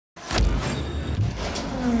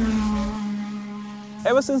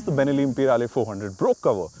Ever since the Benelli Imperiale 400 broke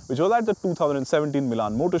cover, which was at the 2017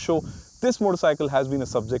 Milan Motor Show, this motorcycle has been a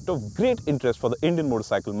subject of great interest for the Indian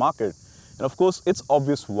motorcycle market. And of course, it's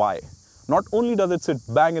obvious why. Not only does it sit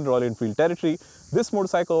bang in Royal Enfield territory, this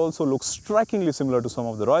motorcycle also looks strikingly similar to some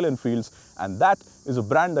of the Royal Enfields, and that is a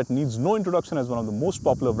brand that needs no introduction as one of the most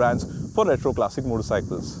popular brands for retro classic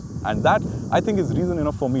motorcycles. And that, I think, is reason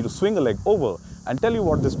enough for me to swing a leg over and tell you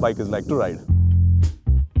what this bike is like to ride.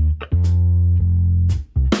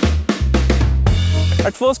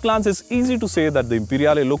 At first glance, it's easy to say that the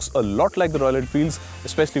Imperiale looks a lot like the Royal Enfields,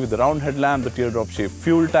 especially with the round headlamp, the teardrop-shaped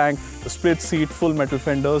fuel tank, the split seat, full metal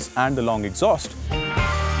fenders and the long exhaust.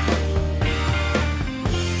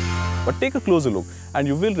 But take a closer look and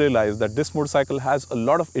you will realize that this motorcycle has a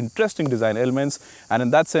lot of interesting design elements, and in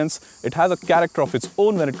that sense, it has a character of its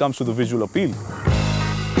own when it comes to the visual appeal.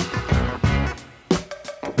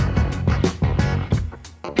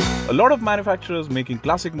 A lot of manufacturers making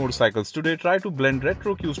classic motorcycles today try to blend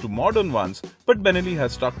retro cues to modern ones, but Benelli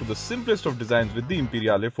has stuck to the simplest of designs with the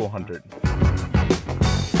Imperiale 400.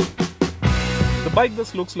 The bike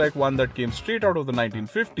thus looks like one that came straight out of the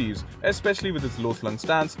 1950s, especially with its low-slung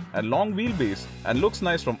stance and long wheelbase, and looks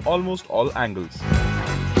nice from almost all angles.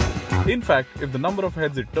 In fact, if the number of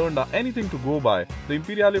heads it turned are anything to go by, the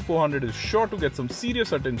Imperiale 400 is sure to get some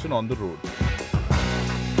serious attention on the road.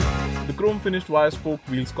 The chrome-finished wire-spoke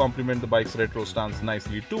wheels complement the bike's retro stance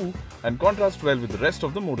nicely too and contrast well with the rest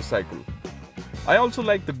of the motorcycle. I also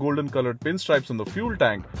like the golden-colored pinstripes on the fuel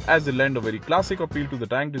tank, as they lend a very classic appeal to the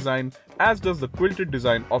tank design, as does the quilted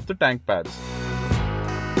design of the tank pads.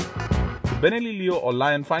 The Benelli Leo or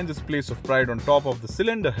Lion finds its place of pride on top of the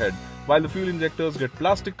cylinder head, while the fuel injectors get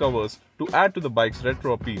plastic covers to add to the bike's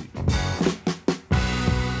retro appeal.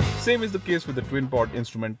 Same is the case with the twin-pod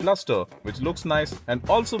instrument cluster, which looks nice and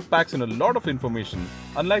also packs in a lot of information,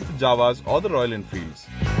 unlike the Jawas or the Royal Enfields.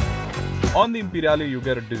 On the Imperiale, you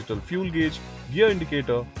get a digital fuel gauge, gear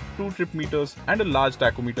indicator, 2 trip meters and a large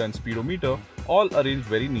tachometer and speedometer, all arranged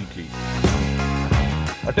very neatly.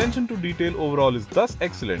 Attention to detail overall is thus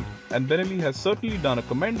excellent, and Benelli has certainly done a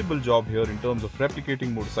commendable job here in terms of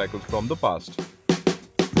replicating motorcycles from the past.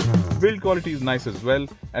 Build quality is nice as well,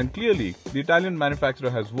 and clearly the Italian manufacturer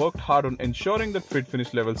has worked hard on ensuring that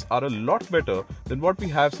fit-finish levels are a lot better than what we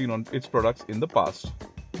have seen on its products in the past.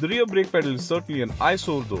 The rear brake pedal is certainly an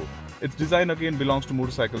eyesore though. Its design again belongs to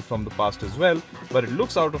motorcycles from the past as well, but it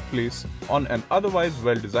looks out of place on an otherwise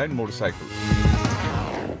well-designed motorcycle.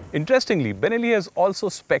 Interestingly, Benelli has also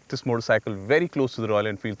spec'd this motorcycle very close to the Royal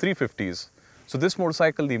Enfield 350s. So this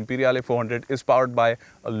motorcycle, the Imperiale 400, is powered by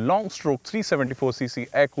a long-stroke 374cc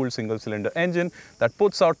air-cooled single-cylinder engine that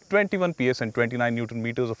puts out 21 PS and 29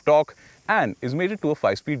 Nm of torque and is mated to a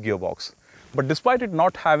 5-speed gearbox. But despite it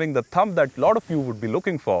not having the thump that a lot of you would be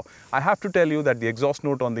looking for, I have to tell you that the exhaust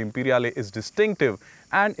note on the Imperiale is distinctive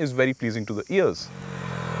and is very pleasing to the ears.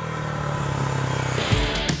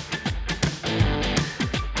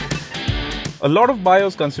 A lot of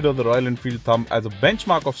buyers consider the Royal Enfield thump as a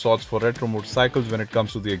benchmark of sorts for retro motorcycles when it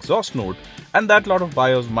comes to the exhaust note, and that lot of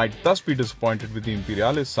buyers might thus be disappointed with the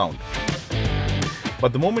Imperiale's sound.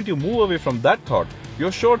 But the moment you move away from that thought,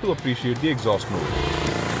 you're sure to appreciate the exhaust note.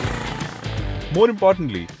 More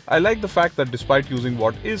importantly, I like the fact that despite using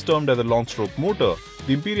what is termed as a long-stroke motor,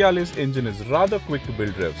 the Imperiale's engine is rather quick to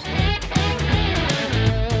build revs.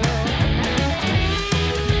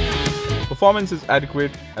 Performance is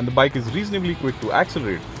adequate and the bike is reasonably quick to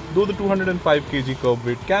accelerate, though the 205 kg curb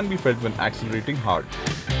weight can be felt when accelerating hard.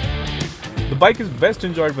 The bike is best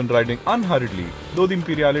enjoyed when riding unhurriedly, though the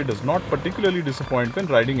Imperiale does not particularly disappoint when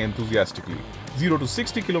riding enthusiastically. 0 to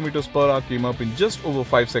 60 km/h came up in just over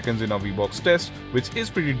 5 seconds in our V-Box test, which is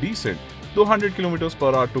pretty decent, though 100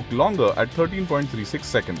 km/h took longer at 13.36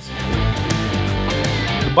 seconds.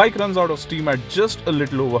 The bike runs out of steam at just a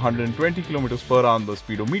little over 120 km/h on the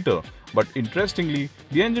speedometer, but interestingly,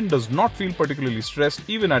 the engine does not feel particularly stressed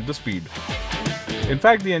even at the speed. In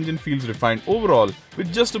fact, the engine feels refined overall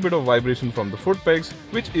with just a bit of vibration from the foot pegs,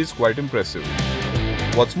 which is quite impressive.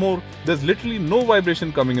 What's more, there's literally no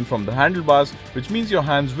vibration coming in from the handlebars, which means your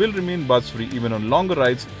hands will remain buzz-free even on longer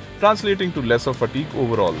rides, translating to lesser fatigue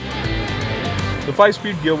overall. The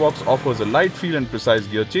 5-speed gearbox offers a light feel and precise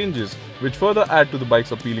gear changes, which further add to the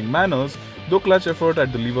bike's appealing manners, though clutch effort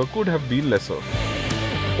at the lever could have been lesser.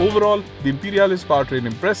 Overall, the Imperiale's powertrain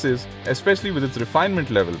impresses, especially with its refinement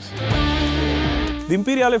levels. The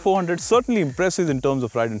Imperiale 400 certainly impresses in terms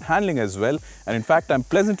of ride and handling as well, and in fact I'm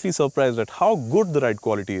pleasantly surprised at how good the ride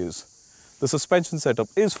quality is. The suspension setup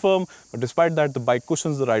is firm, but despite that, the bike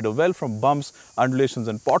cushions the rider well from bumps, undulations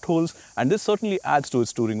and potholes, and this certainly adds to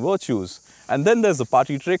its touring virtues. And then there's the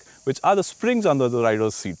party trick, which are the springs under the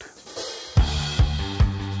rider's seat.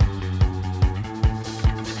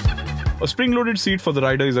 A spring-loaded seat for the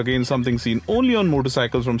rider is again something seen only on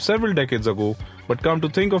motorcycles from several decades ago, but come to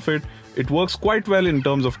think of it, it works quite well in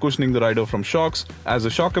terms of cushioning the rider from shocks, as the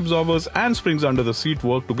shock absorbers and springs under the seat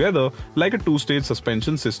work together like a two-stage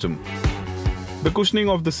suspension system. The cushioning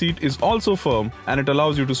of the seat is also firm, and it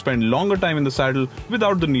allows you to spend longer time in the saddle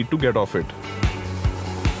without the need to get off it.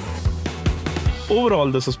 Overall,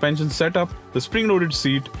 the suspension setup, the spring-loaded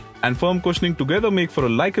seat, and firm cushioning together make for a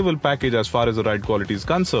likable package as far as the ride quality is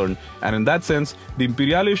concerned, and in that sense, the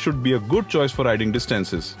Imperiale should be a good choice for riding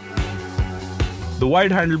distances. The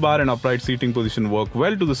wide handlebar and upright seating position work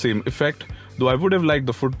well to the same effect, though I would have liked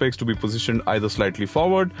the foot pegs to be positioned either slightly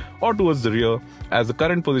forward or towards the rear, as the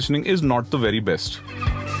current positioning is not the very best.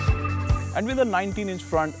 And with a 19-inch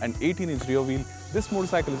front and 18-inch rear wheel, this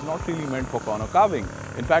motorcycle is not really meant for corner carving.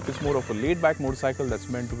 In fact, it's more of a laid-back motorcycle that's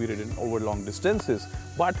meant to be ridden over long distances,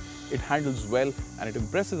 but it handles well and it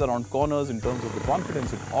impresses around corners in terms of the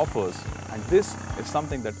confidence it offers, and this is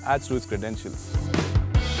something that adds to its credentials.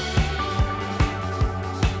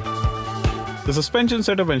 The suspension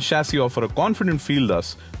setup and chassis offer a confident feel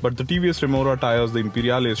thus, but the TVS Remora tires the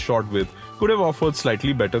Imperiale is short with could have offered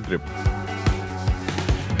slightly better grip.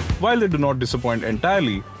 While they do not disappoint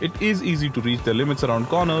entirely, it is easy to reach their limits around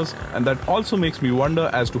corners, and that also makes me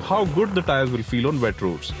wonder as to how good the tires will feel on wet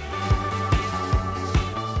roads.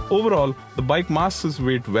 Overall, the bike masks its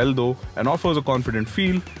weight well though and offers a confident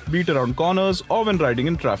feel, be it around corners or when riding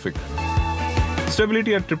in traffic.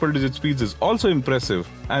 Stability at triple-digit speeds is also impressive,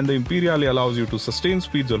 and the Imperiale allows you to sustain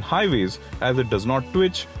speeds on highways as it does not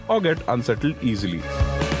twitch or get unsettled easily.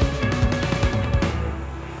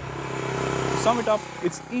 To sum it up,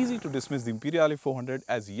 it's easy to dismiss the Imperiale 400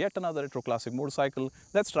 as yet another retro classic motorcycle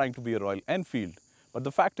that's trying to be a Royal Enfield. But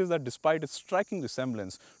the fact is that despite its striking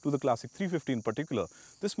resemblance to the classic 350 in particular,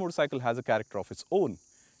 this motorcycle has a character of its own.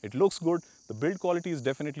 It looks good, the build quality is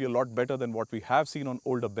definitely a lot better than what we have seen on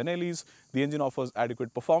older Benellis, the engine offers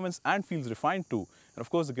adequate performance and feels refined too, and of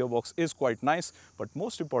course the gearbox is quite nice, but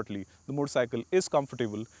most importantly, the motorcycle is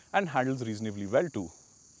comfortable and handles reasonably well too.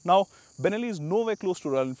 Now, Benelli is nowhere close to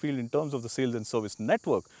Royal Enfield in terms of the sales and service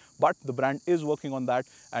network, but the brand is working on that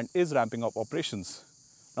and is ramping up operations.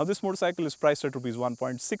 Now, this motorcycle is priced at Rs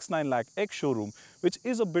 1.69 lakh ex-showroom, which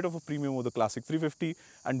is a bit of a premium over the classic 350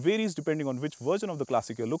 and varies depending on which version of the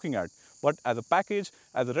classic you're looking at. But as a package,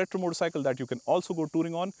 as a retro motorcycle that you can also go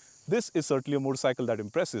touring on, this is certainly a motorcycle that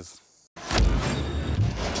impresses.